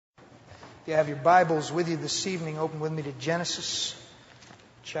If you have your Bibles with you this evening, open with me to Genesis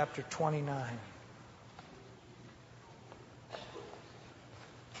chapter 29.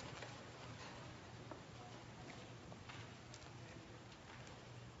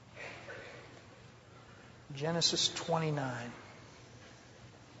 Genesis 29.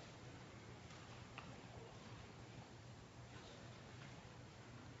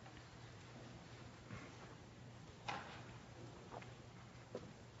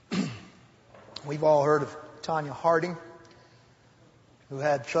 We've all heard of Tanya Harding, who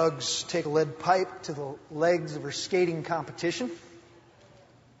had thugs take a lead pipe to the legs of her skating competition.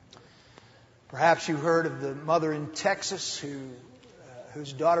 Perhaps you heard of the mother in Texas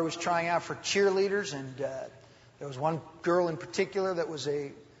whose daughter was trying out for cheerleaders, and there was one girl in particular that was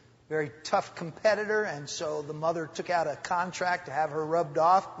a very tough competitor, and so the mother took out a contract to have her rubbed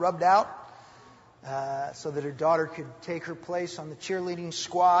out. So that her daughter could take her place on the cheerleading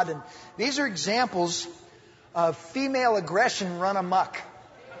squad. And these are examples of female aggression run amok.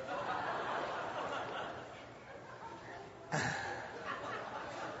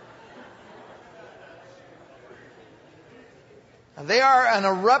 They are an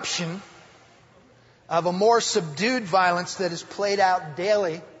eruption of a more subdued violence that is played out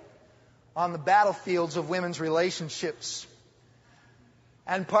daily on the battlefields of women's relationships.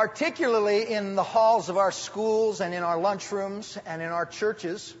 And particularly in the halls of our schools and in our lunchrooms and in our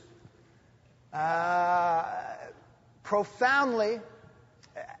churches, profoundly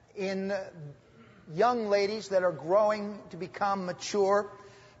in young ladies that are growing to become mature,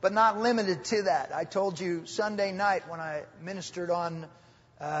 but not limited to that. I told you Sunday night when I ministered on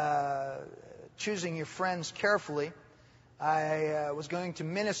choosing your friends carefully, I was going to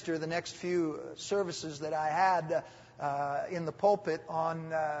minister the next few services that I had in the pulpit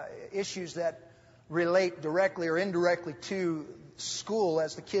on issues that relate directly or indirectly to school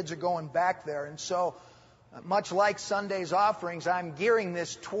as the kids are going back there. And so, much like Sunday's offerings, I'm gearing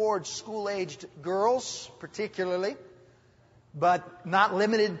this towards school-aged girls particularly, but not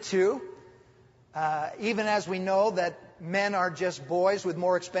limited to. Even as we know that men are just boys with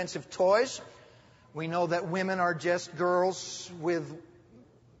more expensive toys, we know that women are just girls with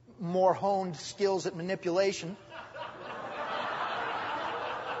more honed skills at manipulation.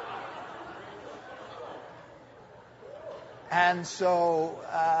 And so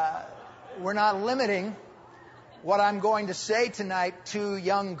we're not limiting what I'm going to say tonight to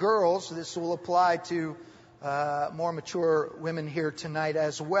young girls. This will apply to more mature women here tonight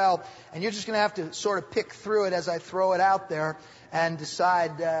as well. And you're just going to have to sort of pick through it as I throw it out there and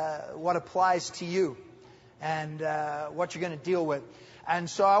decide what applies to you and what you're going to deal with. And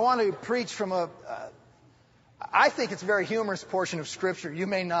so I want to preach from I think it's a very humorous portion of Scripture. You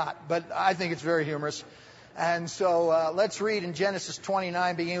may not, but I think it's very humorous. And so let's read in Genesis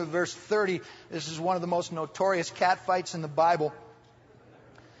 29, beginning with verse 30. This is one of the most notorious catfights in the Bible.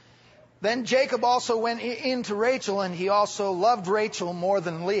 Then Jacob also went in to Rachel, and he also loved Rachel more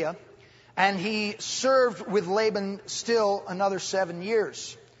than Leah. And he served with Laban still another 7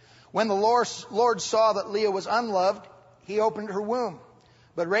 years. When the Lord saw that Leah was unloved, he opened her womb.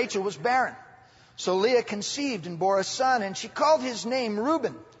 But Rachel was barren. So Leah conceived and bore a son, and she called his name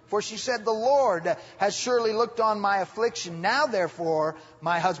Reuben. For she said, "The Lord has surely looked on my affliction. Now, therefore,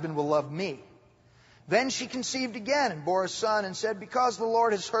 my husband will love me." Then she conceived again and bore a son and said, "Because the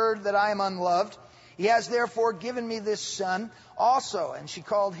Lord has heard that I am unloved, he has therefore given me this son also." And she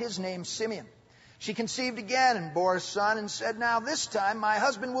called his name Simeon. She conceived again and bore a son and said, "Now this time my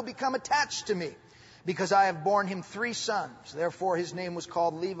husband will become attached to me, because I have borne him 3 sons. Therefore his name was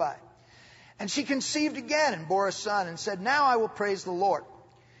called Levi." And she conceived again and bore a son and said, "Now I will praise the Lord."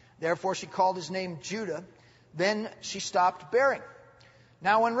 Therefore she called his name Judah. Then she stopped bearing.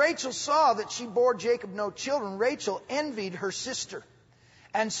 Now when Rachel saw that she bore Jacob no children, Rachel envied her sister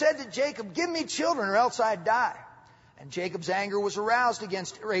and said to Jacob, "Give me children or else I die." And Jacob's anger was aroused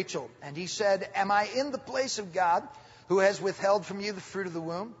against Rachel. And he said, "Am I in the place of God, who has withheld from you the fruit of the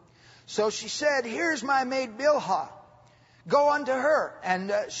womb?" So she said, "Here's my maid Bilhah. Go unto her,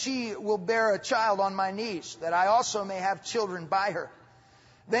 and she will bear a child on my knees, that I also may have children by her."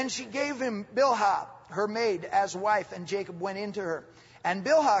 Then she gave him Bilhah, her maid, as wife, and Jacob went into her. And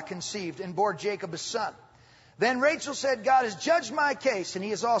Bilhah conceived and bore Jacob a son. Then Rachel said, "God has judged my case, and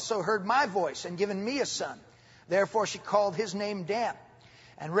he has also heard my voice and given me a son." Therefore she called his name Dan.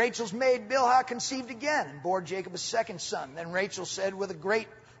 And Rachel's maid Bilhah conceived again and bore Jacob a second son. Then Rachel said, "With a great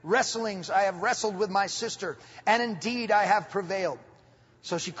wrestlings I have wrestled with my sister, and indeed I have prevailed."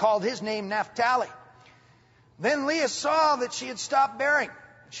 So she called his name Naphtali. Then Leah saw that she had stopped bearing.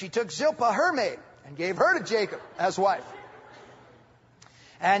 She took Zilpah, her maid, and gave her to Jacob as wife.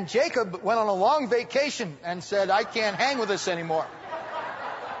 And Jacob went on a long vacation and said, I can't hang with this anymore.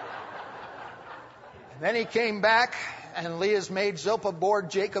 And then he came back, and Leah's maid Zilpah bore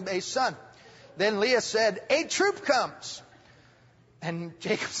Jacob a son. Then Leah said, a troop comes. And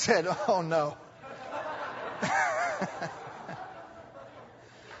Jacob said, oh no.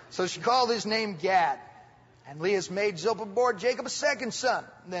 So she called his name Gad. And Leah's maid Zilpah bore Jacob a second son.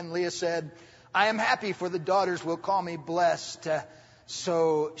 Then Leah said, I am happy, for the daughters will call me blessed.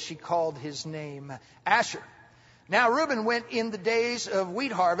 So she called his name Asher. Now Reuben went in the days of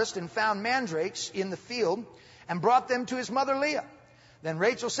wheat harvest and found mandrakes in the field and brought them to his mother Leah. Then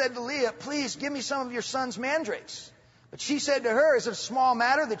Rachel said to Leah, please give me some of your son's mandrakes. But she said to her, is it a small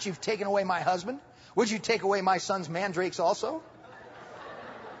matter that you've taken away my husband? Would you take away my son's mandrakes also?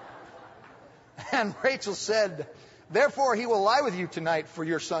 And Rachel said, therefore he will lie with you tonight for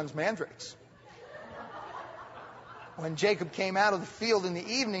your son's mandrakes. When Jacob came out of the field in the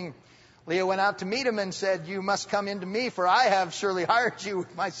evening, Leah went out to meet him and said, you must come in to me, for I have surely hired you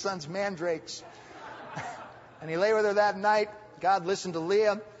with my son's mandrakes. And he lay with her that night. God listened to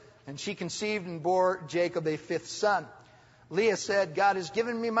Leah, and she conceived and bore Jacob a fifth son. Leah said, God has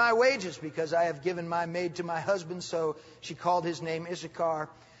given me my wages because I have given my maid to my husband. So she called his name Issachar.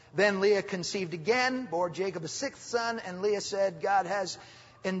 Then Leah conceived again, bore Jacob a sixth son, and Leah said, God has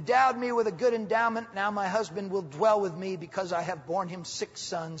endowed me with a good endowment. Now my husband will dwell with me because I have borne him 6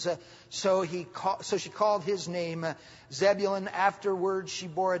 sons. So she called his name Zebulun. Afterwards she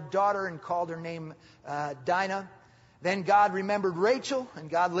bore a daughter and called her name Dinah. Then God remembered Rachel, and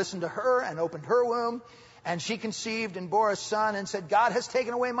God listened to her and opened her womb. And she conceived and bore a son and said, God has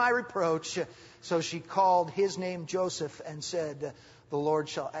taken away my reproach. So she called his name Joseph and said, the Lord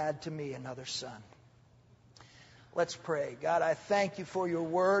shall add to me another son. Let's pray. God, I thank you for your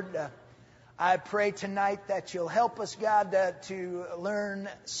word. I pray tonight that you'll help us, God, to learn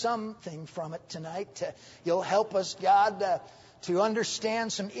something from it tonight. You'll help us, God, to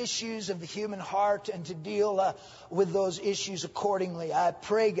understand some issues of the human heart and to deal with those issues accordingly. I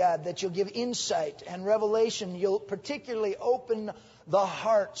pray, God, that you'll give insight and revelation. You'll particularly open the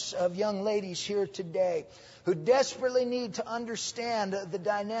hearts of young ladies here today who desperately need to understand the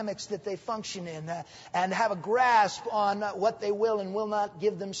dynamics that they function in and have a grasp on what they will and will not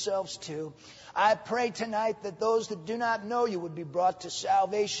give themselves to. I pray tonight that those that do not know you would be brought to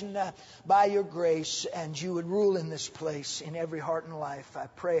salvation by your grace, and you would rule in this place in every heart and life. I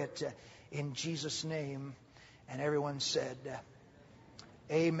pray it in Jesus' name. And everyone said,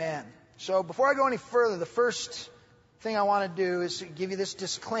 amen. So before I go any further, the first thing I want to do is give you this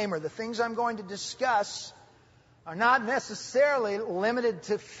disclaimer. The things I'm going to discuss are not necessarily limited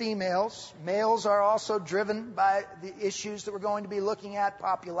to females. Males are also driven by the issues that we're going to be looking at,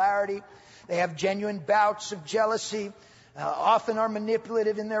 popularity. They have genuine bouts of jealousy, often are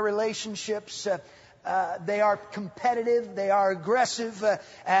manipulative in their relationships. They are competitive, they are aggressive,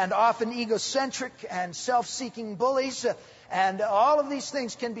 and often egocentric and self-seeking bullies. And all of these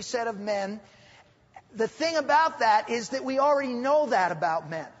things can be said of men. The thing about that is that we already know that about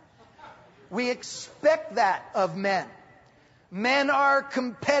men. We expect that of men. Men are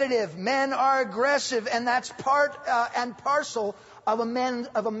competitive, men are aggressive, and that's part and parcel of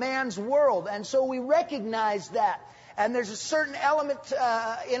a man's world. And so we recognize that. And there's a certain element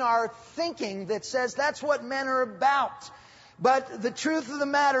in our thinking that says that's what men are about. But the truth of the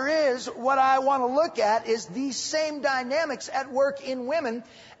matter is, what I want to look at is these same dynamics at work in women.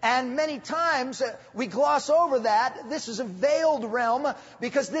 And many times we gloss over that. This is a veiled realm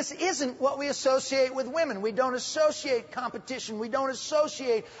because this isn't what we associate with women. We don't associate competition. We don't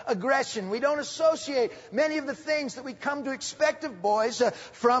associate aggression. We don't associate many of the things that we come to expect of boys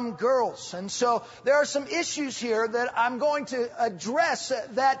from girls. And so there are some issues here that I'm going to address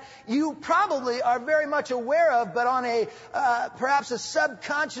that you probably are very much aware of, but on a perhaps a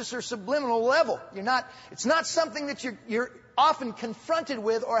subconscious or subliminal level. It's not something that you're often confronted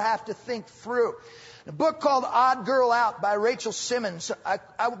with or have to think through. A book called Odd Girl Out by Rachel Simmons.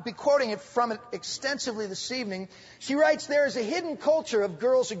 I will be quoting it from it extensively this evening. She writes, there is a hidden culture of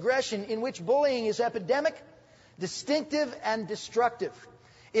girls' aggression in which bullying is epidemic, distinctive, and destructive.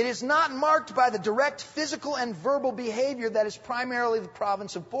 It is not marked by the direct physical and verbal behavior that is primarily the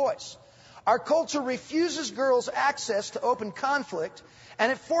province of boys. Our culture refuses girls access to open conflict,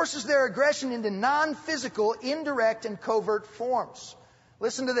 and it forces their aggression into non-physical, indirect, and covert forms.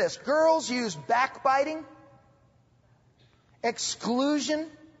 Listen to this. Girls use backbiting, exclusion,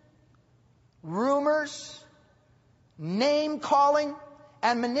 rumors, name-calling,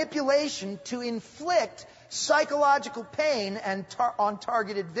 and manipulation to inflict psychological pain on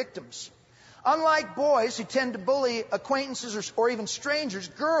targeted victims. Unlike boys who tend to bully acquaintances or even strangers,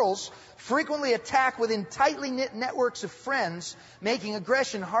 girls frequently attack within tightly knit networks of friends, making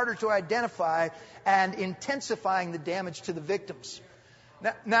aggression harder to identify and intensifying the damage to the victims.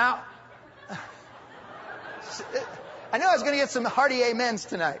 Now I knew I was going to get some hearty amens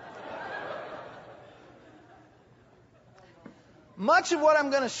tonight. Much of what I'm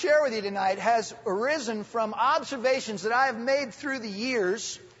going to share with you tonight has arisen from observations that I have made through the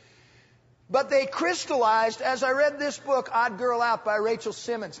years, but they crystallized as I read this book, Odd Girl Out by Rachel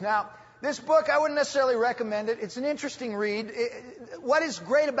Simmons. Now, this book, I wouldn't necessarily recommend it. It's an interesting read. What is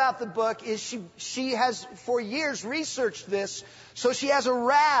great about the book is she has for years researched this, so she has a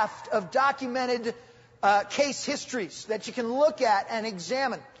raft of documented case histories that you can look at and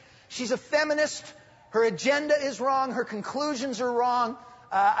examine. She's a feminist. Her agenda is wrong. Her conclusions are wrong.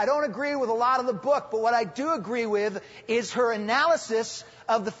 I don't agree with a lot of the book, but what I do agree with is her analysis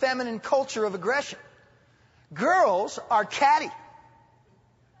of the feminine culture of aggression. Girls are catty.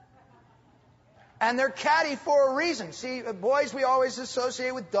 And they're catty for a reason. See, boys we always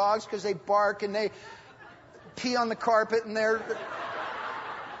associate with dogs because they bark and they pee on the carpet and they're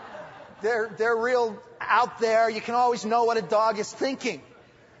real out there. You can always know what a dog is thinking.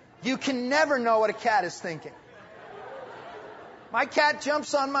 You can never know what a cat is thinking. My cat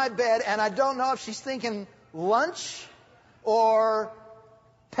jumps on my bed and I don't know if she's thinking lunch or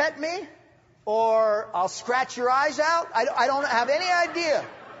pet me or I'll scratch your eyes out. I don't have any idea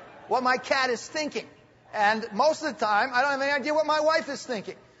what my cat is thinking. And most of the time, I don't have any idea what my wife is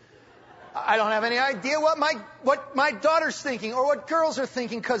thinking. I don't have any idea what my daughter's thinking or what girls are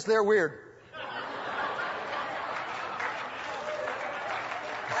thinking because they're weird.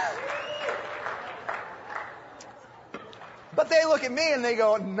 But they look at me and they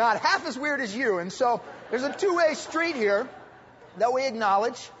go, not half as weird as you. And so there's a two-way street here that we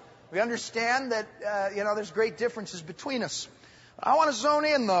acknowledge. We understand that, there's great differences between us. I want to zone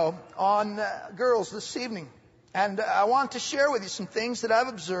in, though, on girls this evening. And I want to share with you some things that I've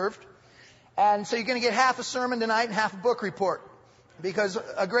observed. And so you're going to get half a sermon tonight and half a book report, because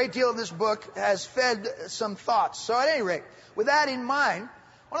a great deal of this book has fed some thoughts. So at any rate, with that in mind,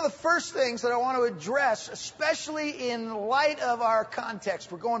 one of the first things that I want to address, especially in light of our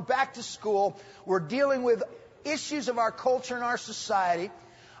context, we're going back to school, we're dealing with issues of our culture and our society.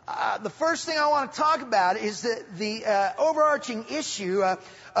 The first thing I want to talk about is the overarching issue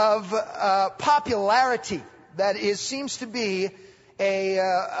of popularity that seems to be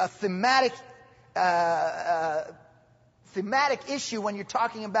a thematic issue when you're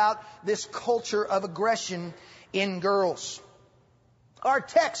talking about this culture of aggression in girls. Our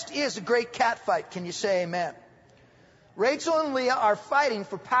text is a great catfight. Can you say amen? Rachel and Leah are fighting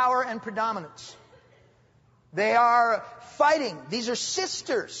for power and predominance. They are fighting. These are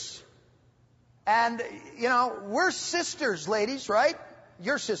sisters. And, we're sisters, ladies, right?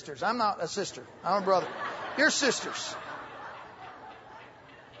 You're sisters. I'm not a sister. I'm a brother. You're sisters.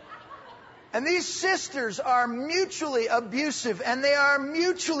 And these sisters are mutually abusive and they are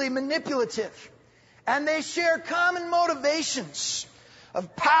mutually manipulative. And they share common motivations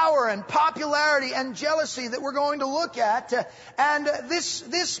of power and popularity and jealousy that we're going to look at. And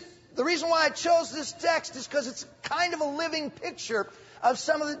the reason why I chose this text is because it's kind of a living picture of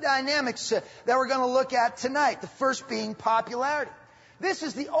some of the dynamics that we're going to look at tonight. The first being popularity. This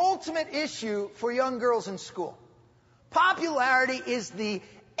is the ultimate issue for young girls in school. Popularity is the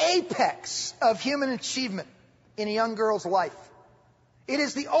apex of human achievement in a young girl's life. It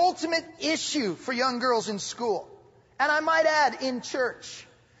is the ultimate issue for young girls in school. And I might add, in church.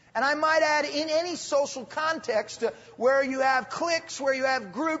 And I might add, in any social context where you have cliques, where you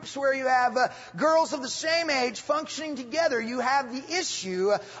have groups, where you have girls of the same age functioning together, you have the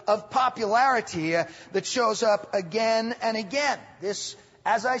issue of popularity that shows up again and again. This,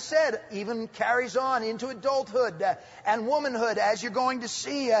 as I said, even carries on into adulthood and womanhood. As you're going to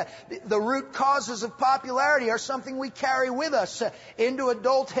see, the root causes of popularity are something we carry with us into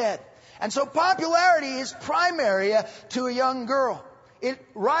adulthood. And so popularity is primary to a young girl. It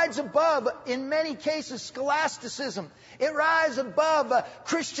rides above, in many cases, scholasticism. It rides above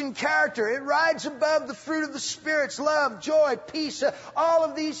Christian character. It rides above the fruit of the spirits, love, joy, peace. All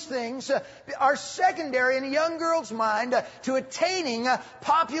of these things are secondary in a young girl's mind to attaining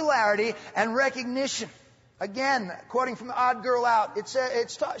popularity and recognition. Again, quoting from Odd Girl Out,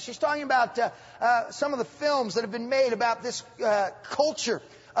 she's talking about some of the films that have been made about this culture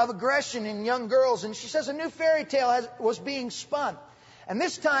of aggression in young girls. And she says a new fairy tale was being spun. And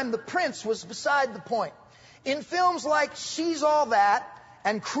this time the prince was beside the point. In films like She's All That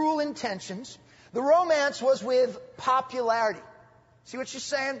and Cruel Intentions, the romance was with popularity. See what she's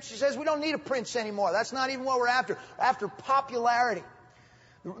saying? She says we don't need a prince anymore. That's not even what we're after. We're after popularity.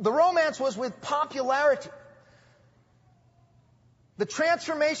 The romance was with popularity. The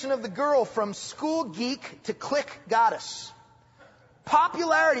transformation of the girl from school geek to clique goddess.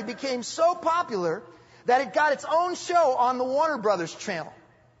 Popularity became so popular that it got its own show on the Warner Brothers channel.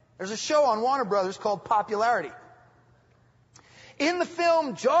 There's a show on Warner Brothers called Popularity. In the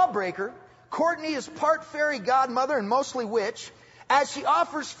film Jawbreaker, Courtney is part fairy godmother and mostly witch, as she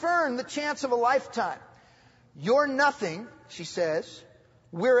offers Fern the chance of a lifetime. You're nothing, she says.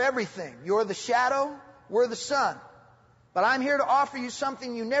 We're everything. You're the shadow, we're the sun. But I'm here to offer you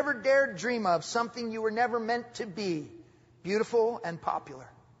something you never dared dream of, something you were never meant to be. Beautiful and popular.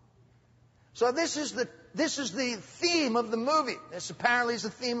 So this is the theme of the movie. This apparently is the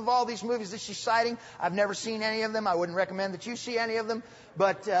theme of all these movies that she's citing. I've never seen any of them. I wouldn't recommend that you see any of them.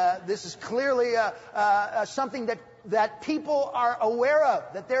 But this is clearly something that people are aware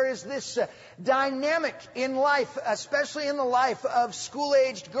of, that there is this dynamic in life, especially in the life of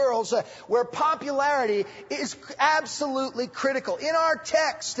school-aged girls, where popularity is absolutely critical. In our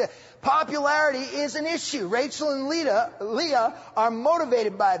text, popularity is an issue. Rachel and Leah are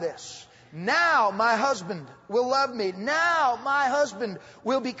motivated by this. Now my husband will love me. Now my husband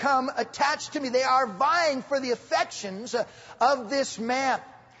will become attached to me. They are vying for the affections of this man.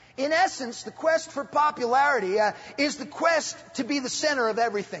 In essence, the quest for popularity is the quest to be the center of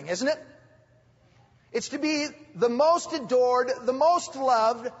everything, isn't it? It's to be the most adored, the most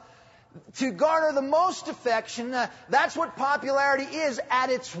loved, to garner the most affection. That's what popularity is at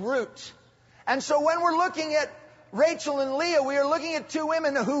its root. And so when we're looking at Rachel and Leah, we are looking at two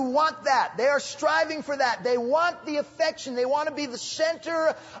women who want that. They are striving for that. They want the affection. They want to be the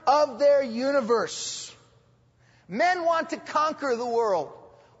center of their universe. Men want to conquer the world.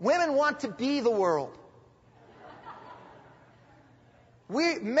 Women want to be the world.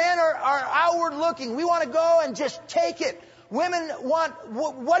 Men are outward looking. We want to go and just take it. Women want,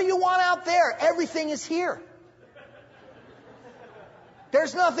 what do you want out there? Everything is here.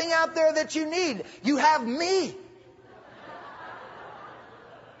 There's nothing out there that you need. You have me.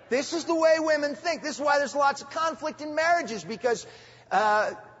 This is the way women think. This is why there's lots of conflict in marriages, because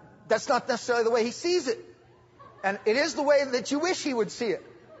that's not necessarily the way he sees it. And it is the way that you wish he would see it.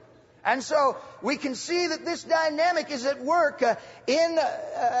 And so we can see that this dynamic is at work in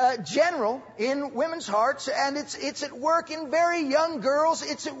general in women's hearts, and it's at work in very young girls.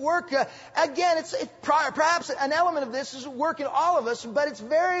 It's at work again. It's perhaps an element of this is at work in all of us, but it's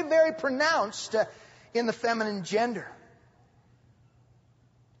very, very pronounced in the feminine gender.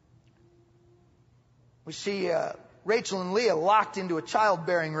 We see Rachel and Leah locked into a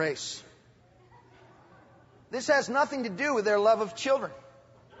childbearing race. This has nothing to do with their love of children.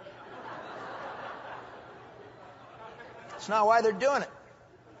 It's not why they're doing it.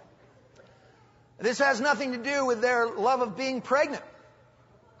 This has nothing to do with their love of being pregnant.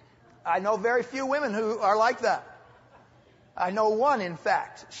 I know very few women who are like that. I know one, in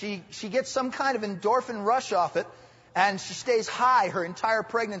fact. She gets some kind of endorphin rush off it, and she stays high her entire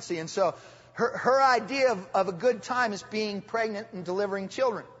pregnancy. And so her idea of a good time is being pregnant and delivering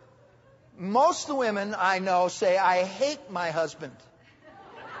children. Most of the women I know say, I hate my husband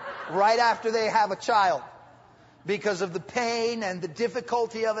right after they have a child, because of the pain and the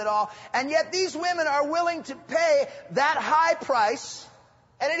difficulty of it all. And yet these women are willing to pay that high price.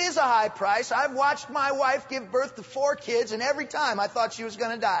 And it is a high price. I've watched my wife give birth to 4 kids, and every time I thought she was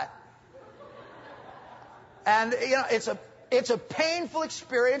going to die. And, you know, it's a painful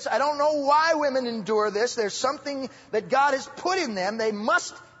experience. I don't know why women endure this. There's something that God has put in them. They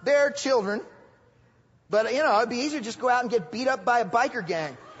must bear children. But, you know, it'd be easier to just go out and get beat up by a biker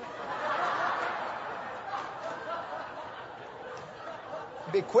gang.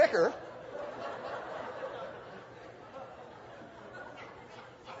 Be quicker.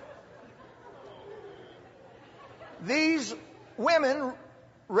 These women,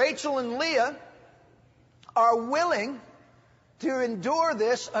 Rachel and Leah, are willing to endure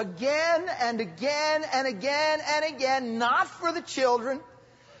this again and again and again and again, not for the children,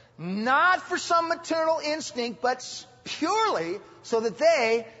 not for some maternal instinct, but purely so that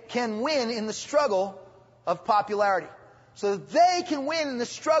they can win in the struggle of popularity. So that they can win in the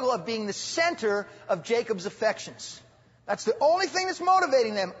struggle of being the center of Jacob's affections. That's the only thing that's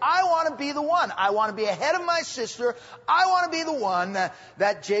motivating them. I want to be the one. I want to be ahead of my sister. I want to be the one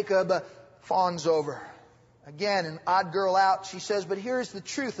that Jacob fawns over. Again, an odd girl out, she says, but here's the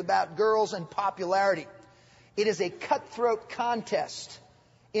truth about girls and popularity. It is a cutthroat contest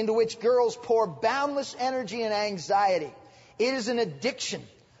into which girls pour boundless energy and anxiety. It is an addiction,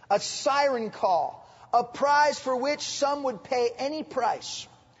 a siren call, a prize for which some would pay any price.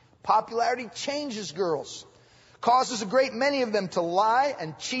 Popularity changes girls, causes a great many of them to lie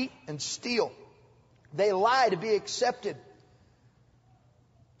and cheat and steal. They lie to be accepted,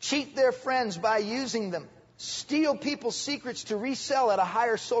 cheat their friends by using them, steal people's secrets to resell at a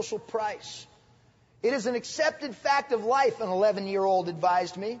higher social price. It is an accepted fact of life, an 11-year-old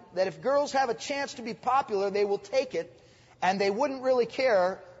advised me, that if girls have a chance to be popular, they will take it, and they wouldn't really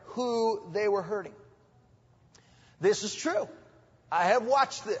care who they were hurting. This is true. I have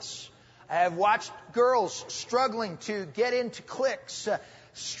watched this. I have watched girls struggling to get into cliques,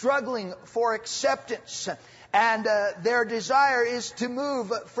 struggling for acceptance. And their desire is to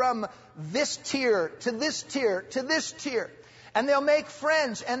move from this tier to this tier to this tier. And they'll make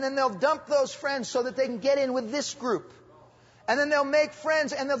friends, and then they'll dump those friends so that they can get in with this group. And then they'll make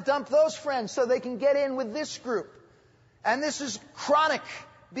friends, and they'll dump those friends so they can get in with this group. And this is chronic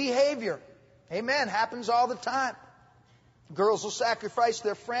behavior. Amen. Happens all the time. Girls will sacrifice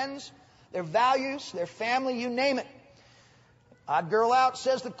their friends, their values, their family, you name it. Odd Girl Out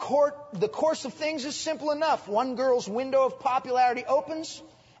says the course of things is simple enough. One girl's window of popularity opens,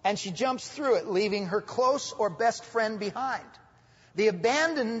 and she jumps through it, leaving her close or best friend behind. The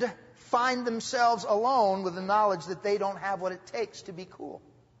abandoned find themselves alone with the knowledge that they don't have what it takes to be cool.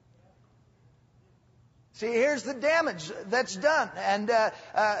 See, here's the damage that's done. And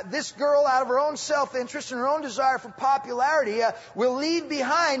this girl, out of her own self-interest and her own desire for popularity, will leave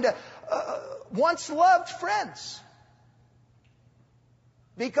behind once loved friends.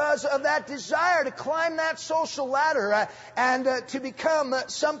 Because of that desire to climb that social ladder and to become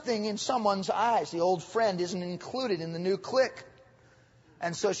something in someone's eyes. The old friend isn't included in the new clique.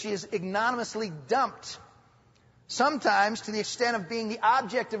 And so she is ignominiously dumped, sometimes to the extent of being the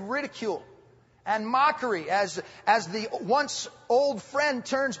object of ridicule and mockery as the once old friend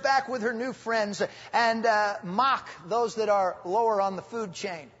turns back with her new friends and mock those that are lower on the food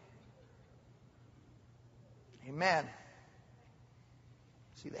chain. Amen.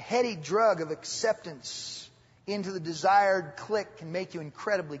 See, the heady drug of acceptance into the desired clique can make you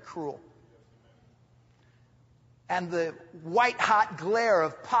incredibly cruel. And the white-hot glare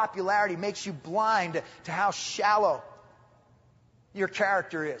of popularity makes you blind to how shallow your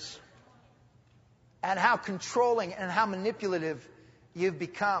character is, and how controlling and how manipulative you've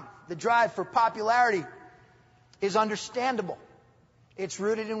become. The drive for popularity is understandable. It's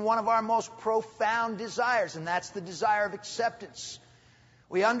rooted in one of our most profound desires, and that's the desire of acceptance.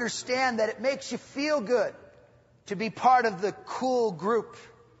 We understand that it makes you feel good to be part of the cool group.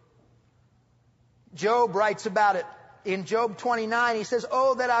 Job writes about it in Job 29. He says,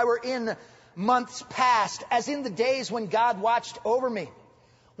 "Oh, that I were in months past, as in the days when God watched over me,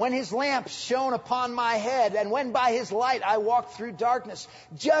 when his lamp shone upon my head, and when by his light I walked through darkness,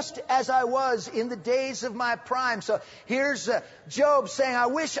 just as I was in the days of my prime." So here's Job saying, I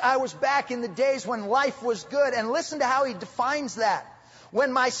wish I was back in the days when life was good. And listen to how he defines that.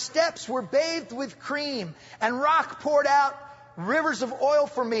 When my steps were bathed with cream, and rock poured out rivers of oil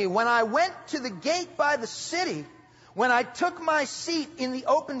for me. When I went to the gate by the city, when I took my seat in the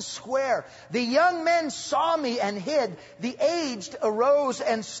open square, the young men saw me and hid. The aged arose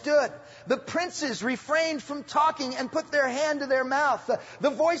and stood. The princes refrained from talking and put their hand to their mouth. The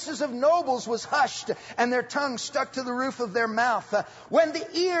voices of nobles was hushed, and their tongue stuck to the roof of their mouth. When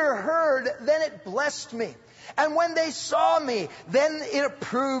the ear heard, then it blessed me. And when they saw me, then it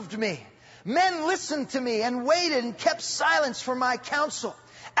approved me. Men listened to me and waited and kept silence for my counsel.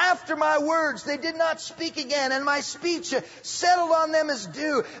 After my words, they did not speak again, and my speech settled on them as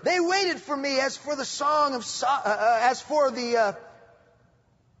dew. They waited for me as for the song of,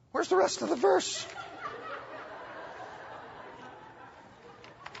 where's the rest of the verse?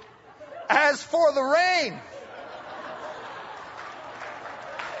 As for the rain.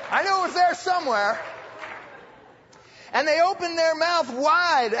 I knew it was there somewhere. And they opened their mouth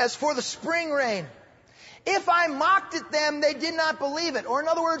wide as for the spring rain. If I mocked at them, they did not believe it. Or in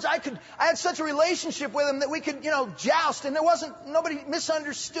other words, I had such a relationship with them that we could, joust, and nobody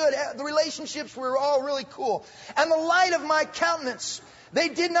misunderstood. The relationships were all really cool. And the light of my countenance, they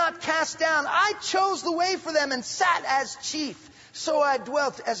did not cast down. I chose the way for them and sat as chief. So I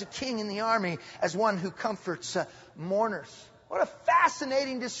dwelt as a king in the army, as one who comforts mourners. What a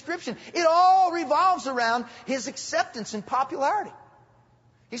fascinating description. It all revolves around his acceptance and popularity.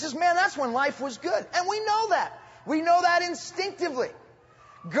 He says, man, that's when life was good. And we know that. We know that instinctively.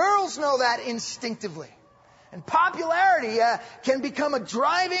 Girls know that instinctively. And popularity can become a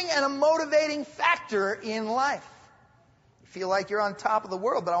driving and a motivating factor in life. You feel like you're on top of the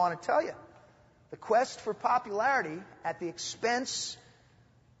world, but I want to tell you, the quest for popularity at the expense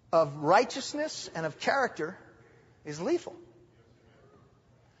of righteousness and of character is lethal.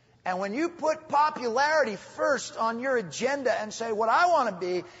 And when you put popularity first on your agenda and say, what I want to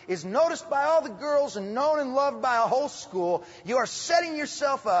be is noticed by all the girls and known and loved by a whole school, you are setting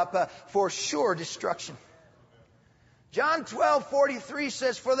yourself up for sure destruction. John 12:43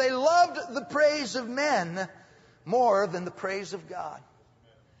 says, for they loved the praise of men more than the praise of God.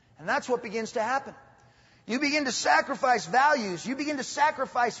 And that's what begins to happen. You begin to sacrifice values. You begin to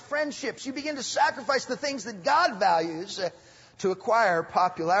sacrifice friendships. You begin to sacrifice the things that God values to acquire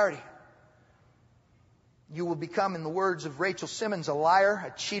popularity. You will become, in the words of Rachel Simmons, a liar,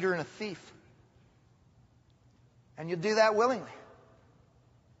 a cheater, and a thief. And you'll do that willingly.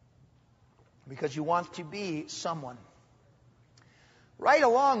 Because you want to be someone. Right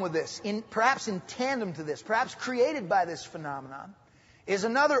along with this, perhaps in tandem to this, perhaps created by this phenomenon, is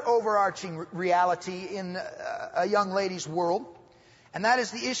another overarching reality in a young lady's world. And that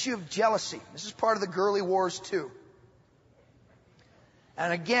is the issue of jealousy. This is part of the girly wars too.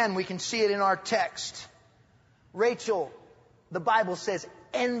 And again, we can see it in our text. Rachel, the Bible says,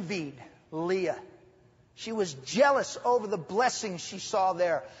 envied Leah. She was jealous over the blessings she saw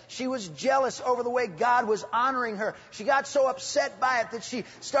there. She was jealous over the way God was honoring her. She got so upset by it that she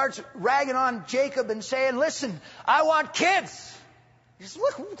starts ragging on Jacob and saying, listen, I want kids. He says,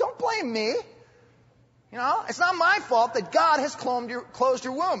 look, don't blame me. You know, it's not my fault that God has closed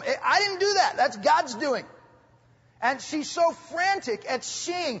your womb. I didn't do that. That's God's doing. And she's so frantic at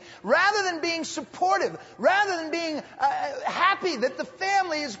seeing, rather than being supportive, rather than being happy that the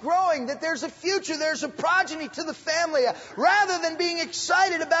family is growing, that there's a future, there's a progeny to the family, rather than being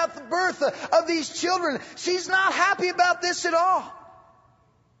excited about the birth of these children, she's not happy about this at all.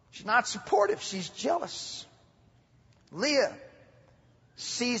 She's not supportive. She's jealous. Leah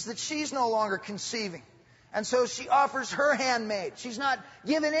sees that she's no longer conceiving. And so she offers her handmaid. She's not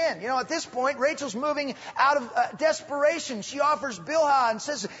giving in. You know, at this point, Rachel's moving out of desperation. She offers Bilhah and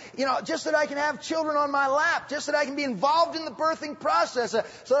says, you know, just that I can have children on my lap, just that I can be involved in the birthing process,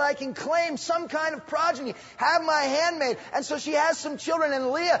 so that I can claim some kind of progeny, have my handmaid. And so she has some children,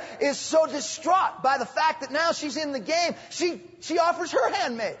 and Leah is so distraught by the fact that now she's in the game, she offers her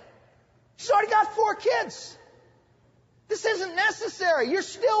handmaid. She's already got 4 kids. This isn't necessary. You're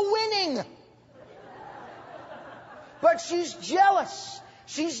still winning. But she's jealous.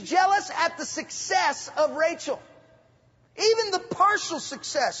 She's jealous at the success of Rachel. Even the partial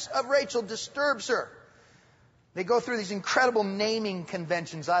success of Rachel disturbs her. They go through these incredible naming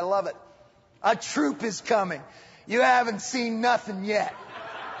conventions. I love it. A troop is coming. You haven't seen nothing yet.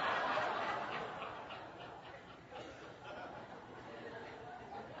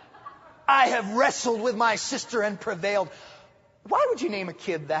 I have wrestled with my sister and prevailed. Why would you name a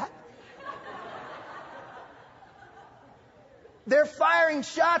kid that? They're firing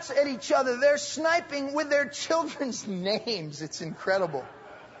shots at each other. They're sniping with their children's names. It's incredible.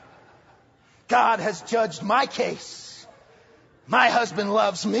 God has judged my case. My husband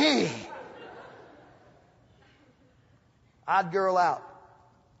loves me. Odd girl out.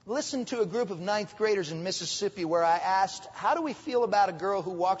 Listen to a group of 9th graders in Mississippi where I asked, how do we feel about a girl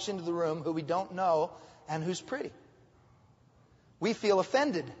who walks into the room who we don't know and who's pretty? We feel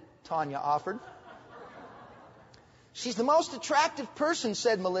offended, Tanya offered. She's the most attractive person,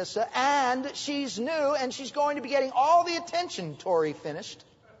 said Melissa, and she's new, and she's going to be getting all the attention, Tori finished.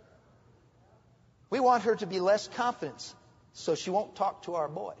 We want her to be less confident, so she won't talk to our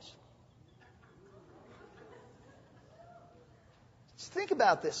boys. Just think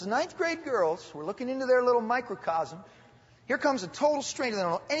about this. The 9th grade girls, we're looking into their little microcosm. Here comes a total stranger. They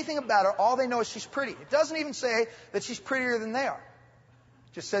don't know anything about her. All they know is she's pretty. It doesn't even say that she's prettier than they are.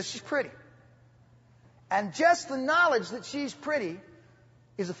 It just says she's pretty. And just the knowledge that she's pretty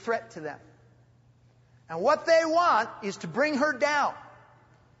is a threat to them. And what they want is to bring her down.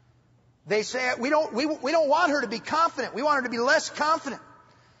 They say, we don't want her to be confident. We want her to be less confident.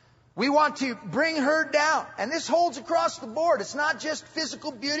 We want to bring her down. And this holds across the board. It's not just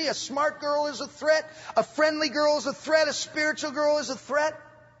physical beauty. A smart girl is a threat. A friendly girl is a threat. A spiritual girl is a threat.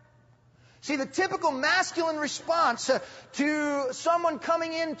 See, the typical masculine response to someone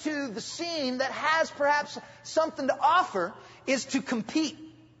coming into the scene that has perhaps something to offer is to compete.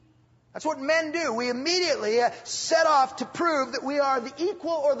 That's what men do. We immediately set off to prove that we are the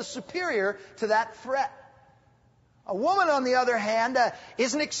equal or the superior to that threat. A woman, on the other hand,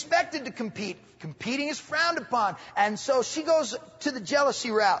 isn't expected to compete. Competing is frowned upon. And so she goes to the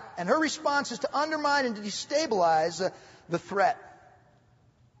jealousy route. And her response is to undermine and to destabilize the threat.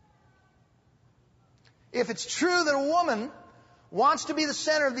 If it's true that a woman wants to be the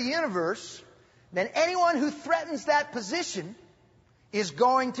center of the universe, then anyone who threatens that position is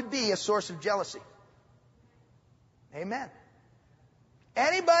going to be a source of jealousy. Amen.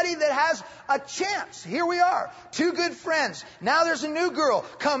 Anybody that has a chance, here we are, two good friends. Now there's a new girl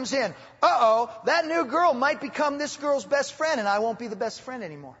comes in. That new girl might become this girl's best friend, and I won't be the best friend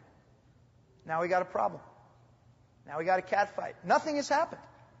anymore. Now we got a problem. Now we got a cat fight. Nothing has happened.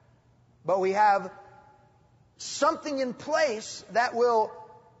 But we have something in place that will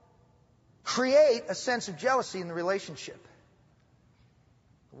create a sense of jealousy in the relationship.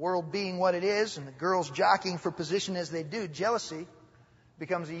 The world being what it is, and the girls jockeying for position as they do, jealousy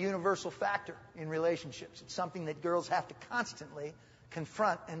becomes a universal factor in relationships. It's something that girls have to constantly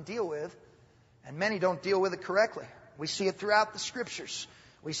confront and deal with, and many don't deal with it correctly. We see it throughout the Scriptures.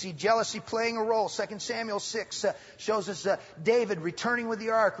 We see jealousy playing a role. 2 Samuel 6 shows us David returning with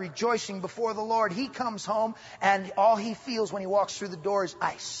the ark, rejoicing before the Lord. He comes home, and all he feels when he walks through the door is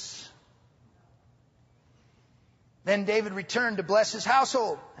ice. Then David returned to bless his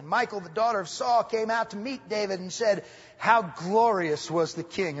household. And Michal, the daughter of Saul, came out to meet David and said, "How glorious was the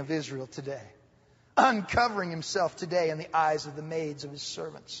king of Israel today, uncovering himself today in the eyes of the maids of his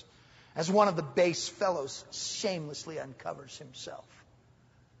servants, as one of the base fellows shamelessly uncovers himself."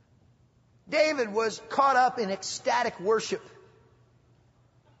 David was caught up in ecstatic worship.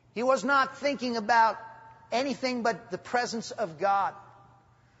 He was not thinking about anything but the presence of God.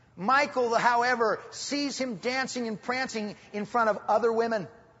 Michal, however, sees him dancing and prancing in front of other women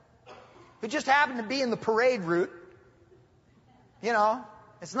who just happened to be in the parade route. You know,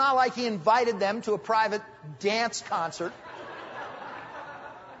 it's not like he invited them to a private dance concert.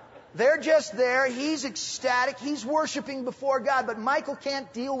 They're just there. He's ecstatic. He's worshiping before God, but Michal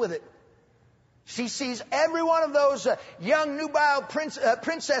can't deal with it. She sees every one of those young nubile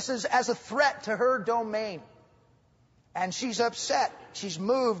princesses as a threat to her domain. And she's upset. She's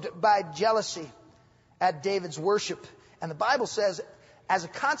moved by jealousy at David's worship. And the Bible says, as a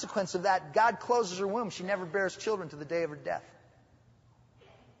consequence of that, God closes her womb. She never bears children to the day of her death.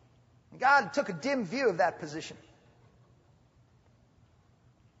 And God took a dim view of that position.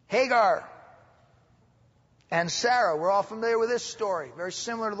 Hagar and Sarah, we're all familiar with this story. Very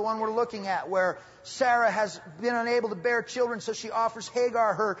similar to the one we're looking at, where Sarah has been unable to bear children, so she offers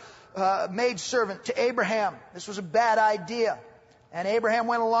Hagar, her maidservant, to Abraham. This was a bad idea. And Abraham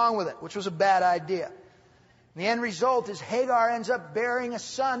went along with it, which was a bad idea. And the end result is Hagar ends up bearing a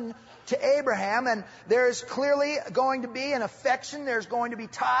son to Abraham, and there's clearly going to be an affection, there's going to be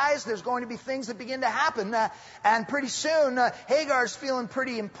ties, there's going to be things that begin to happen. And pretty soon, Hagar's feeling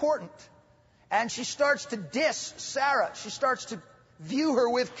pretty important. And she starts to diss Sarah. She starts to view her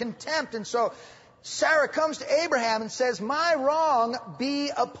with contempt. And so Sarah comes to Abraham and says, "My wrong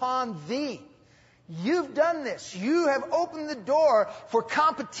be upon thee. You've done this. You have opened the door for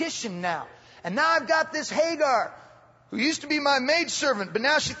competition now. And now I've got this Hagar, who used to be my maidservant, but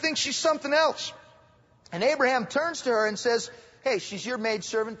now she thinks she's something else." And Abraham turns to her and says, "Hey, she's your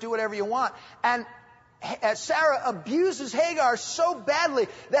maidservant. Do whatever you want." And Sarah abuses Hagar so badly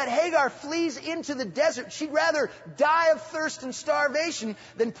that Hagar flees into the desert. She'd rather die of thirst and starvation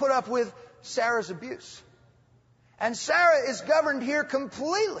than put up with Sarah's abuse. And Sarah is governed here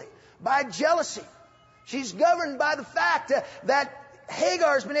completely by jealousy. She's governed by the fact that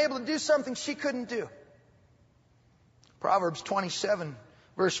Hagar's been able to do something she couldn't do. Proverbs 27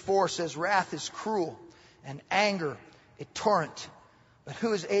 verse 4 says, "Wrath is cruel and anger a torrent, but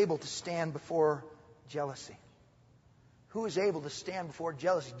who is able to stand before jealousy?" Who is able to stand before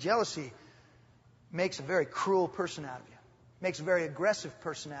jealousy? Jealousy makes a very cruel person out of you. Makes a very aggressive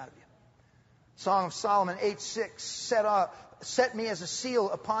person out of you. Song of Solomon 8:6, set me as a seal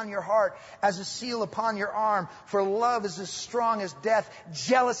upon your heart, as a seal upon your arm. For love is as strong as death,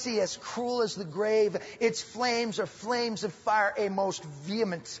 jealousy as cruel as the grave. Its flames are flames of fire, a most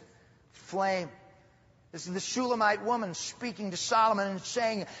vehement flame. This is the Shulamite woman speaking to Solomon and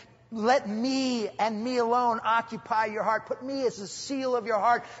saying, "Let me and me alone occupy your heart. Put me as the seal of your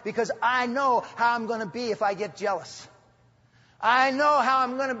heart, because I know how I'm going to be if I get jealous. I know how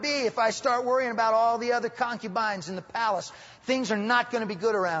I'm going to be if I start worrying about all the other concubines in the palace. Things are not going to be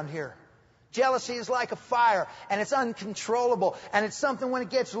good around here." Jealousy is like a fire, and it's uncontrollable, and it's something when it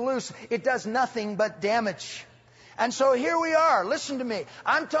gets loose, it does nothing but damage. And so here we are. Listen to me.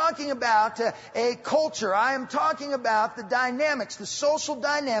 I'm talking about a culture. I am talking about the dynamics, the social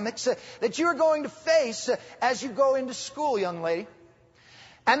dynamics that you're going to face as you go into school, young lady.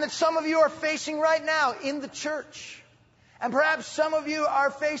 And that some of you are facing right now in the church. And perhaps some of you are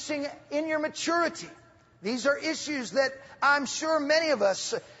facing in your maturity. These are issues that I'm sure many of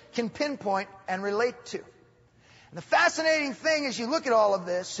us can pinpoint and relate to. And the fascinating thing as you look at all of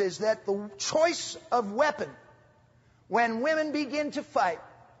this is that the choice of weapon when women begin to fight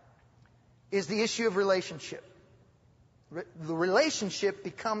is the issue of relationship. The relationship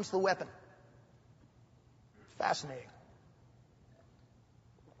becomes the weapon. Fascinating.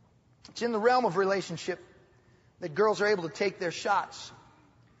 It's in the realm of relationship that girls are able to take their shots.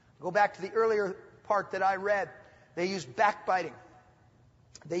 Go back to the earlier part that I read. They use backbiting.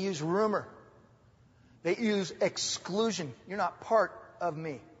 They use rumor. They use exclusion. You're not part of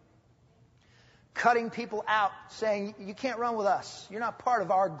me. Cutting people out, saying, you can't run with us. You're not part of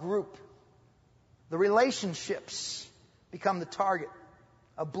our group. The relationships become the target.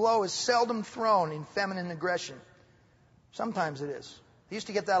 A blow is seldom thrown in feminine aggression. Sometimes it is. I used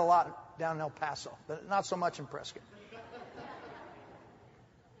to get that a lot down in El Paso, but not so much in Prescott.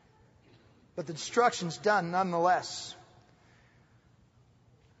 But the destruction's done nonetheless.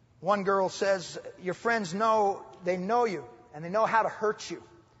 One girl says, your friends know you, and they know how to hurt you.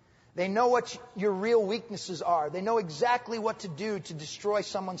 They know what your real weaknesses are. They know exactly what to do to destroy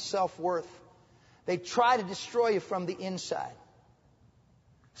someone's self-worth. They try to destroy you from the inside.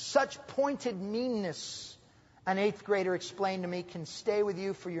 Such pointed meanness, an 8th grader explained to me, can stay with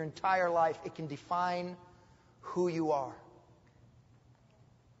you for your entire life. It can define who you are.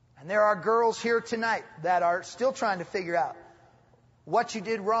 And there are girls here tonight that are still trying to figure out what you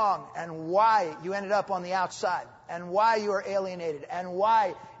did wrong and why you ended up on the outside and why you are alienated and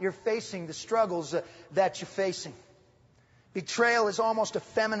why you're facing the struggles that you're facing. Betrayal is almost a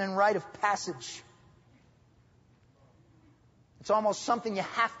feminine rite of passage. It's almost something you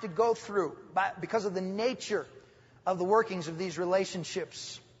have to go through because of the nature of the workings of these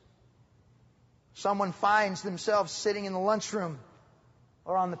relationships. Someone finds themselves sitting in the lunchroom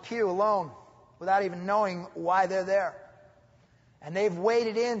or on the pew alone without even knowing why they're there. And they've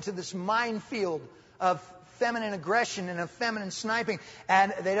waded into this minefield of feminine aggression and of feminine sniping,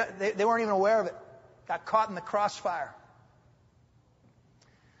 and they weren't even aware of it. Got caught in the crossfire.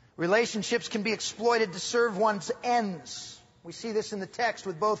 Relationships can be exploited to serve one's ends. We see this in the text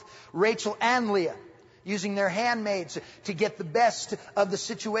with both Rachel and Leah, using their handmaids to get the best of the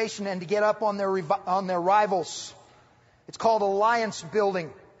situation and to get up on their rivals. It's called alliance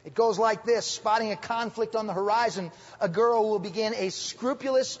building. It goes like this. Spotting a conflict on the horizon, a girl will begin a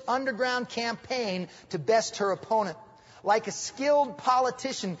scrupulous underground campaign to best her opponent. Like a skilled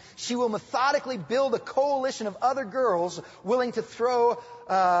politician, she will methodically build a coalition of other girls willing to throw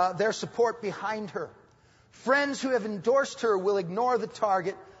their support behind her. Friends who have endorsed her will ignore the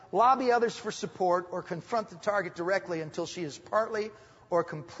target, lobby others for support, or confront the target directly until she is partly or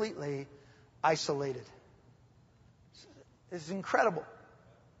completely isolated. This is incredible.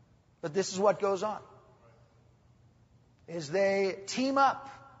 But this is what goes on. Is they team up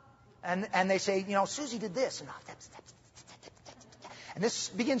and they say, Susie did this. And this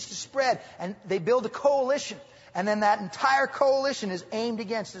begins to spread. And they build a coalition. And then that entire coalition is aimed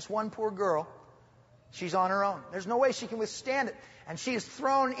against this one poor girl. She's on her own. There's no way she can withstand it. And she is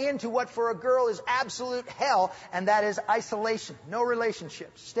thrown into what for a girl is absolute hell. And that is isolation. No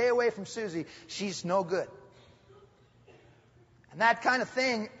relationships. Stay away from Susie. She's no good. And that kind of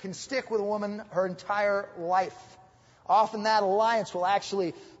thing can stick with a woman her entire life. Often that alliance will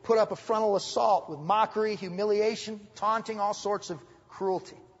actually put up a frontal assault with mockery, humiliation, taunting, all sorts of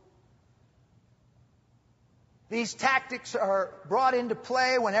cruelty. These tactics are brought into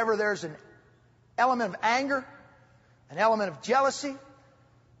play whenever there's an element of anger, an element of jealousy,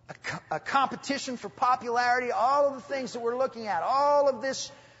 a competition for popularity, all of the things that we're looking at, all of this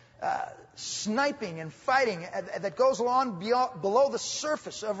sniping and fighting that goes along below the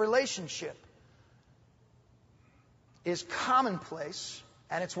surface of relationship is commonplace,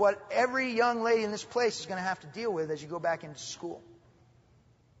 and it's what every young lady in this place is going to have to deal with as you go back into school.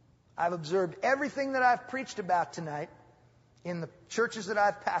 I've observed everything that I've preached about tonight in the churches that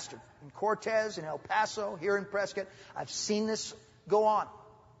I've pastored, in Cortez, in El Paso, here in Prescott. I've seen this go on.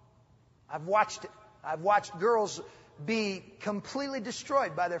 I've watched it. I've watched girls be completely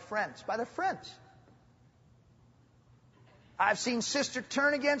destroyed by their friends. I've seen sister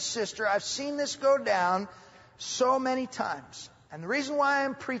turn against sister. I've seen this go down so many times. And the reason why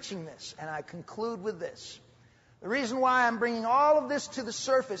I'm preaching this, and I conclude with this, the reason why I'm bringing all of this to the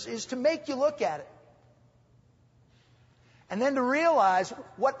surface is to make you look at it. And then to realize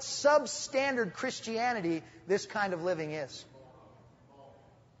what substandard Christianity this kind of living is.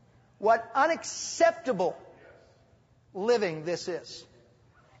 What unacceptable living this is.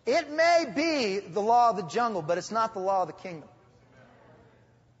 It may be the law of the jungle, but it's not the law of the kingdom.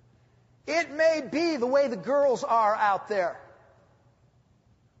 It may be the way the girls are out there,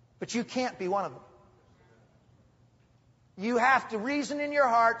 but you can't be one of them. You have to reason in your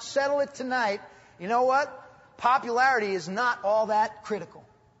heart, settle it tonight. You know what? Popularity is not all that critical.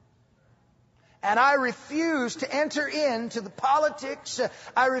 And I refuse to enter into the politics.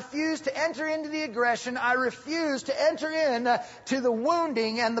 I refuse to enter into the aggression. I refuse to enter into the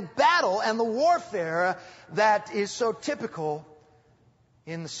wounding and the battle and the warfare that is so typical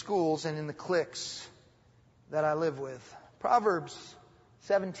in the schools and in the cliques that I live with. Proverbs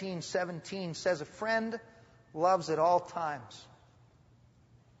 17:17 says, "A friend loves at all times."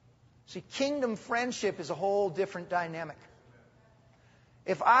 See, kingdom friendship is a whole different dynamic.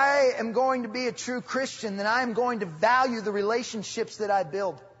 If I am going to be a true Christian, then I am going to value the relationships that I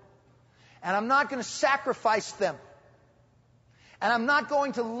build. And I'm not going to sacrifice them. And I'm not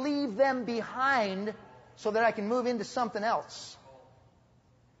going to leave them behind so that I can move into something else.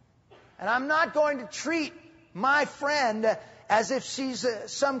 And I'm not going to treat my friend as if she's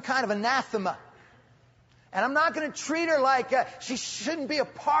some kind of anathema. And I'm not going to treat her like she shouldn't be a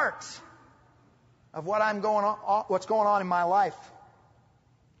part of what's going on in my life.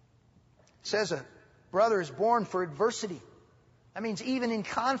 It says a brother is born for adversity. That means even in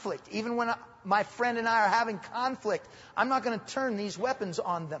conflict, even when my friend and I are having conflict, I'm not going to turn these weapons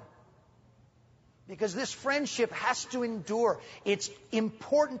on them. Because this friendship has to endure. It's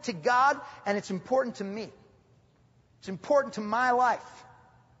important to God and it's important to me. It's important to my life.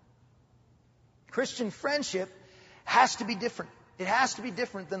 Christian friendship has to be different. It has to be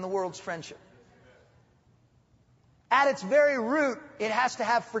different than the world's friendship. At its very root, it has to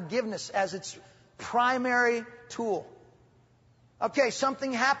have forgiveness as its primary tool. Okay,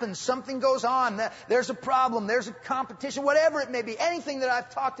 something happens, something goes on, there's a problem, there's a competition, whatever it may be, anything that I've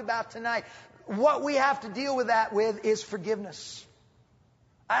talked about tonight, what we have to deal with that with is forgiveness.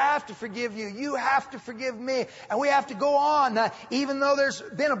 I have to forgive you, you have to forgive me, and we have to go on, even though there's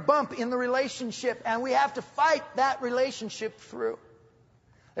been a bump in the relationship, and we have to fight that relationship through.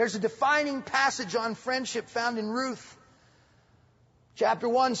 There's a defining passage on friendship found in Ruth. Chapter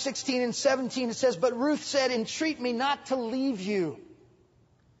 1, 16 and 17, it says, "But Ruth said, 'Entreat me not to leave you.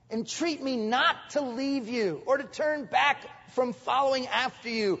 Entreat me not to leave you, or to turn back from following after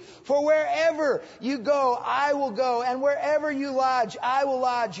you. For wherever you go, I will go, and wherever you lodge, I will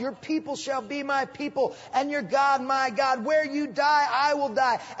lodge. Your people shall be my people, and your God my God. Where you die, I will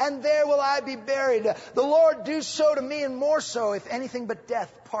die, and there will I be buried. The Lord do so to me, and more so, if anything but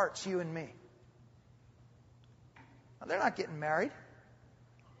death parts you and me.'" Now, they're not getting married.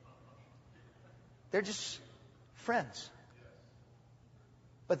 They're just friends.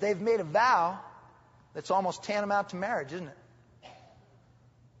 But they've made a vow that's almost tantamount to marriage, isn't it?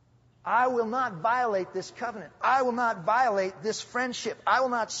 I will not violate this covenant. I will not violate this friendship. I will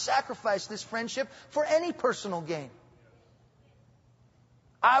not sacrifice this friendship for any personal gain.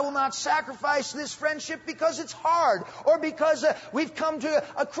 I will not sacrifice this friendship because it's hard or because we've come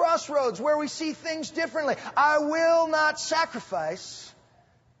to a crossroads where we see things differently. I will not sacrifice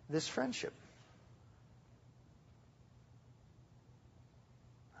this friendship.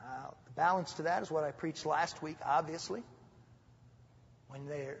 The balance to that is what I preached last week, obviously. When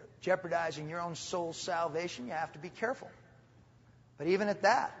they're jeopardizing your own soul's salvation, you have to be careful. But even at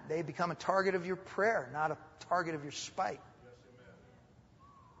that, they become a target of your prayer, not a target of your spite.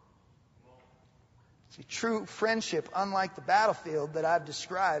 See, true friendship, unlike the battlefield that I've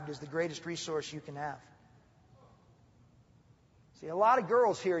described, is the greatest resource you can have. See, a lot of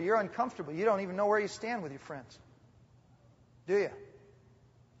girls here, you're uncomfortable. You don't even know where you stand with your friends. Do you?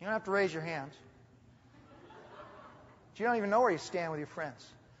 You don't have to raise your hands. But you don't even know where you stand with your friends.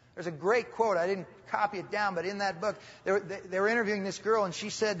 There's a great quote. I didn't copy it down, but in that book, they were interviewing this girl, and she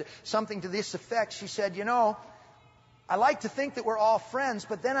said something to this effect. She said, I like to think that we're all friends,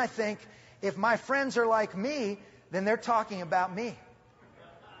 but then I think if my friends are like me, then they're talking about me.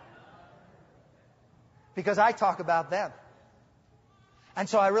 Because I talk about them. And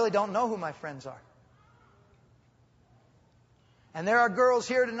so I really don't know who my friends are. And there are girls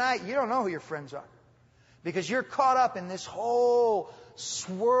here tonight, you don't know who your friends are. Because you're caught up in this whole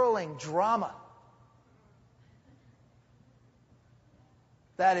swirling drama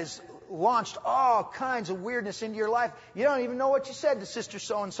that has launched all kinds of weirdness into your life. You don't even know what you said to sister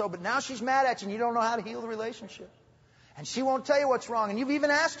so-and-so, but now she's mad at you and you don't know how to heal the relationship. And she won't tell you what's wrong. And you've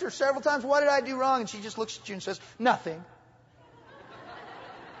even asked her several times, "What did I do wrong?" And she just looks at you and says, "Nothing."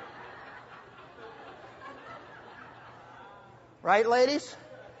 Right, ladies?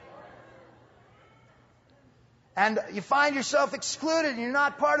 And you find yourself excluded and you're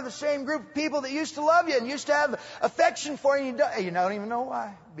not part of the same group of people that used to love you and used to have affection for you. You don't even know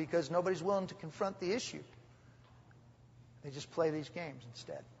why. Because nobody's willing to confront the issue. They just play these games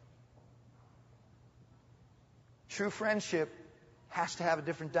instead. True friendship has to have a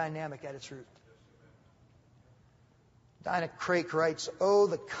different dynamic at its root. Dinah Crake writes, "Oh,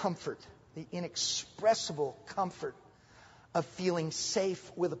 the comfort, the inexpressible comfort of feeling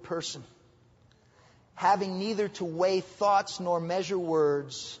safe with a person, having neither to weigh thoughts nor measure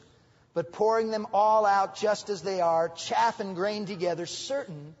words, but pouring them all out just as they are, chaff and grain together,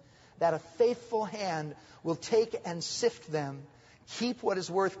 certain that a faithful hand will take and sift them, keep what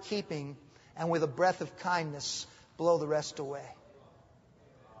is worth keeping, and with a breath of kindness blow the rest away."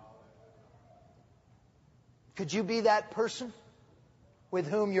 Could you be that person with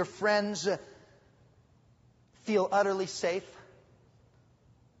whom your friends feel utterly safe?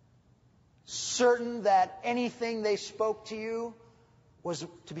 Certain that anything they spoke to you was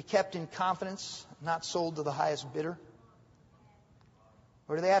to be kept in confidence, not sold to the highest bidder?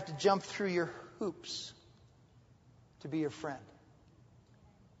 Or do they have to jump through your hoops to be your friend?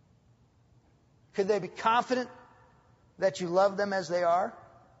 Could they be confident that you love them as they are?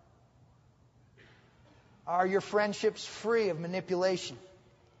 Are your friendships free of manipulation?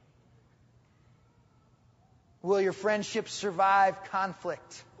 Will your friendships survive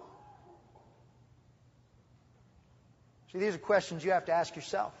conflict? See, these are questions you have to ask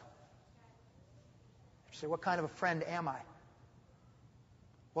yourself. You say, what kind of a friend am I?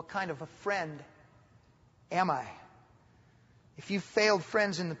 What kind of a friend am I? If you've failed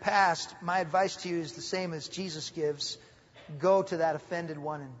friends in the past, my advice to you is the same as Jesus gives. Go to that offended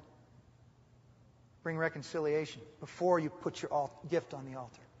one and bring reconciliation before you put your gift on the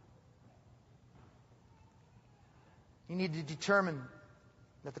altar. You need to determine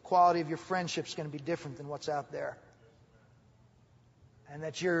that the quality of your friendship is going to be different than what's out there. And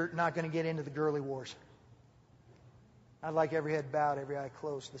that you're not going to get into the girly wars. I'd like every head bowed, every eye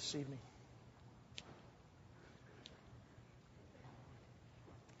closed this evening.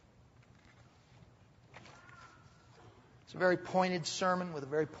 It's a very pointed sermon with a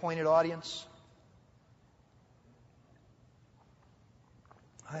very pointed audience.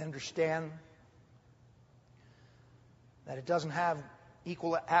 I understand that it doesn't have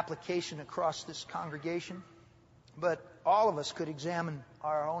equal application across this congregation, but all of us could examine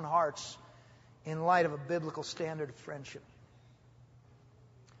our own hearts in light of a biblical standard of friendship.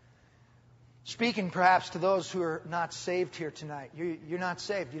 Speaking perhaps to those who are not saved here tonight. You're not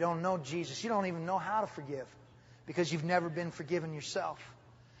saved. You don't know Jesus. You don't even know how to forgive because you've never been forgiven yourself.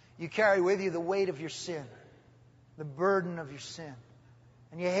 You carry with you the weight of your sin, the burden of your sin.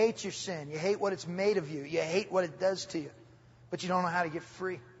 And you hate your sin. You hate what it's made of you. You hate what it does to you. But you don't know how to get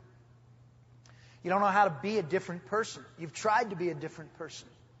free. You don't know how to be a different person. You've tried to be a different person.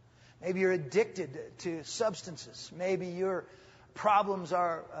 Maybe you're addicted to substances. Maybe your problems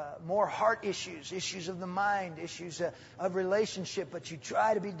are more heart issues, issues of the mind, issues of relationship. But you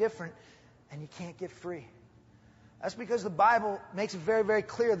try to be different and you can't get free. That's because the Bible makes it very, very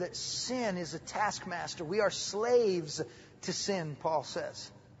clear that sin is a taskmaster. We are slaves to sin, Paul says.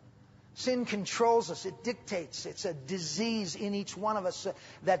 Sin controls us. It dictates. It's a disease in each one of us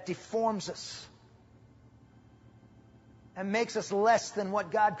that deforms us and makes us less than what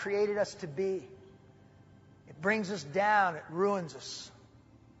God created us to be. It brings us down. It ruins us.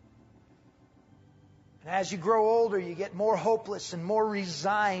 And as you grow older, you get more hopeless and more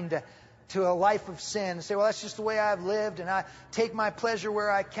resigned to a life of sin and say, well, that's just the way I've lived, and I take my pleasure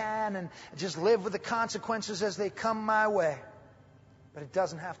where I can and just live with the consequences as they come my way. But it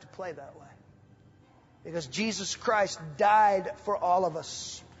doesn't have to play that way. Because Jesus Christ died for all of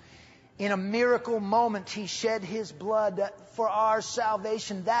us. In a miracle moment, He shed His blood for our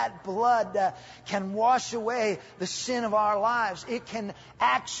salvation. That blood can wash away the sin of our lives. It can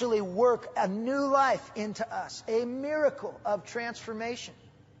actually work a new life into us. A miracle of transformation.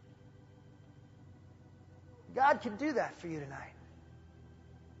 God can do that for you tonight.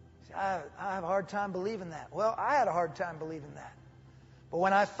 I have a hard time believing that. Well, I had a hard time believing that. But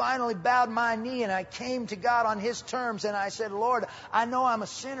when I finally bowed my knee and I came to God on His terms and I said, Lord, I know I'm a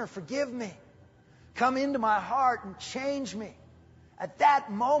sinner. Forgive me. Come into my heart and change me. At that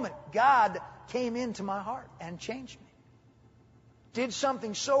moment, God came into my heart and changed me. Did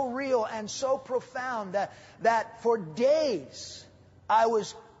something so real and so profound that for days I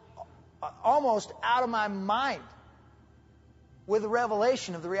was almost out of my mind with the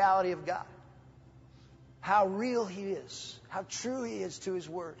revelation of the reality of God. How real He is. How true He is to His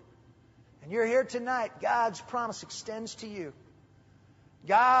Word. And you're here tonight. God's promise extends to you.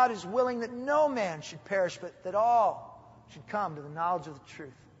 God is willing that no man should perish, but that all should come to the knowledge of the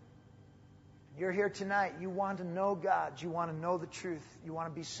truth. You're here tonight. You want to know God. You want to know the truth. You want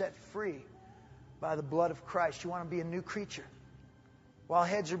to be set free by the blood of Christ. You want to be a new creature. While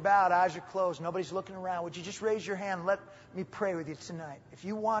heads are bowed, eyes are closed, nobody's looking around, would you just raise your hand and let me pray with you tonight? If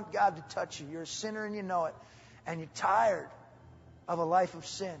you want God to touch you, you're a sinner and you know it, And you're tired of a life of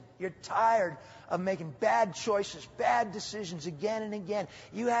sin. You're tired of making bad choices, bad decisions again and again.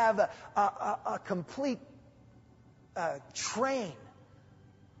 You have a complete train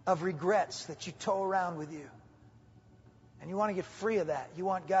of regrets that you tow around with you. And you want to get free of that. You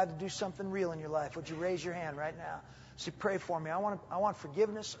want God to do something real in your life. Would you raise your hand right now? Say, pray for me. I want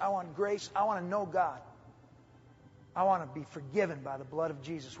forgiveness. I want grace. I want to know God. I want to be forgiven by the blood of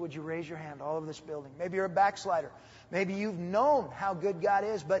Jesus. Would you raise your hand all over this building? Maybe you're a backslider. Maybe you've known how good God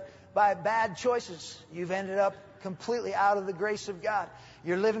is, but by bad choices, you've ended up completely out of the grace of God.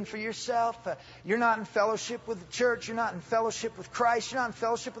 You're living for yourself. You're not in fellowship with the church. You're not in fellowship with Christ. You're not in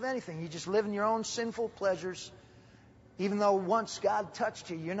fellowship with anything. You just live in your own sinful pleasures. Even though once God touched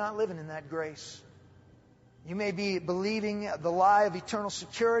you, you're not living in that grace. You may be believing the lie of eternal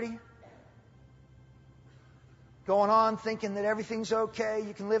security, going on thinking that everything's okay,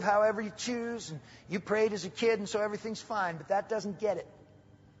 you can live however you choose, and you prayed as a kid and so everything's fine, but that doesn't get it.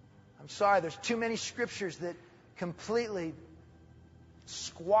 I'm sorry, there's too many scriptures that completely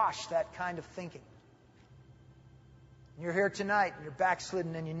squash that kind of thinking. You're here tonight and you're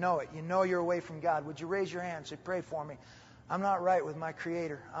backslidden and you know it. You know you're away from God. Would you raise your hand and say, pray for me? I'm not right with my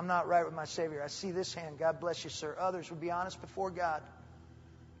Creator. I'm not right with my Savior. I see this hand. God bless you, sir. Others would be honest before God.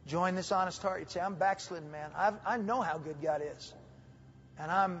 Join this honest heart. You'd say, I'm backslidden, man. I know how good God is.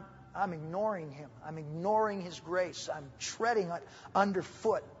 And I'm ignoring Him. I'm ignoring His grace. I'm treading it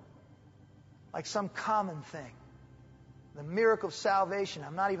underfoot like some common thing. The miracle of salvation,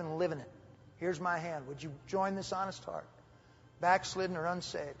 I'm not even living it. Here's my hand. Would you join this honest heart? Backslidden or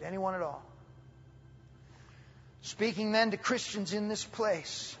unsaved? Anyone at all? Speaking then to Christians in this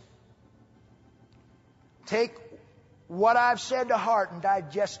place. Take what I've said to heart and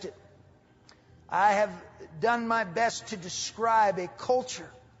digest it. I have done my best to describe a culture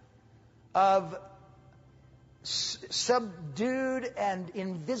of subdued and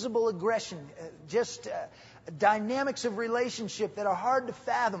invisible aggression, dynamics of relationship that are hard to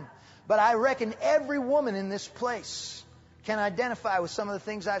fathom. But I reckon every woman in this place can identify with some of the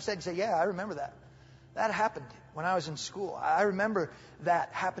things I've said and say, yeah, I remember that. That happened when I was in school. I remember that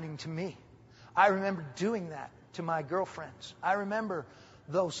happening to me. I remember doing that to my girlfriends. I remember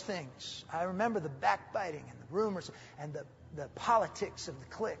those things. I remember the backbiting and the rumors and the politics of the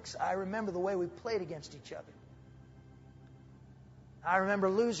cliques. I remember the way we played against each other. I remember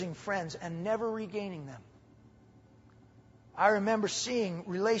losing friends and never regaining them. I remember seeing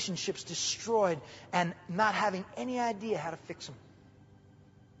relationships destroyed and not having any idea how to fix them.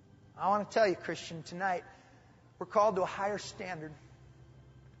 I want to tell you, Christian, tonight, we're called to a higher standard.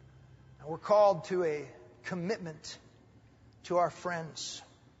 And we're called to a commitment to our friends,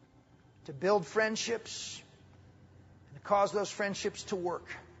 to build friendships and to cause those friendships to work.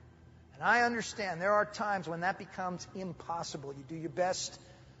 And I understand there are times when that becomes impossible. You do your best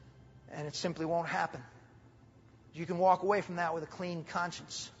and it simply won't happen. You can walk away from that with a clean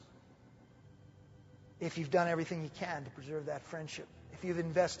conscience if you've done everything you can to preserve that friendship. If you've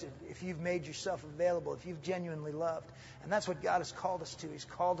invested, if you've made yourself available, if you've genuinely loved. And that's what God has called us to. He's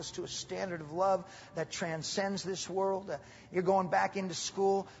called us to a standard of love that transcends this world. You're going back into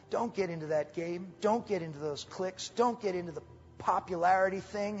school. Don't get into that game. Don't get into those cliques. Don't get into the popularity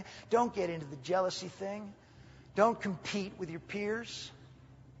thing. Don't get into the jealousy thing. Don't compete with your peers.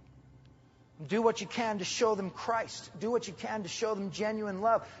 Do what you can to show them Christ. Do what you can to show them genuine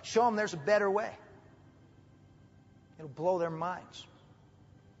love. Show them there's a better way. It'll blow their minds.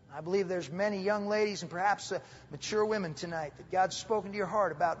 I believe there's many young ladies and perhaps mature women tonight that God's spoken to your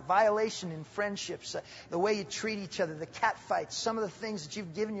heart about violation in friendships, the way you treat each other, the cat fights, some of the things that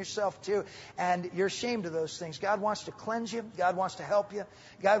you've given yourself to, and you're ashamed of those things. God wants to cleanse you. God wants to help you.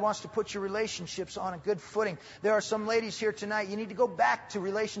 God wants to put your relationships on a good footing. There are some ladies here tonight, you need to go back to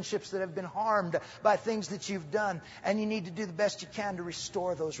relationships that have been harmed by things that you've done, and you need to do the best you can to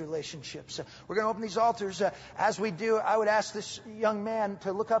restore those relationships. We're going to open these altars. As we do, I would ask this young man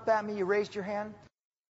to look up at me. You raised your hand.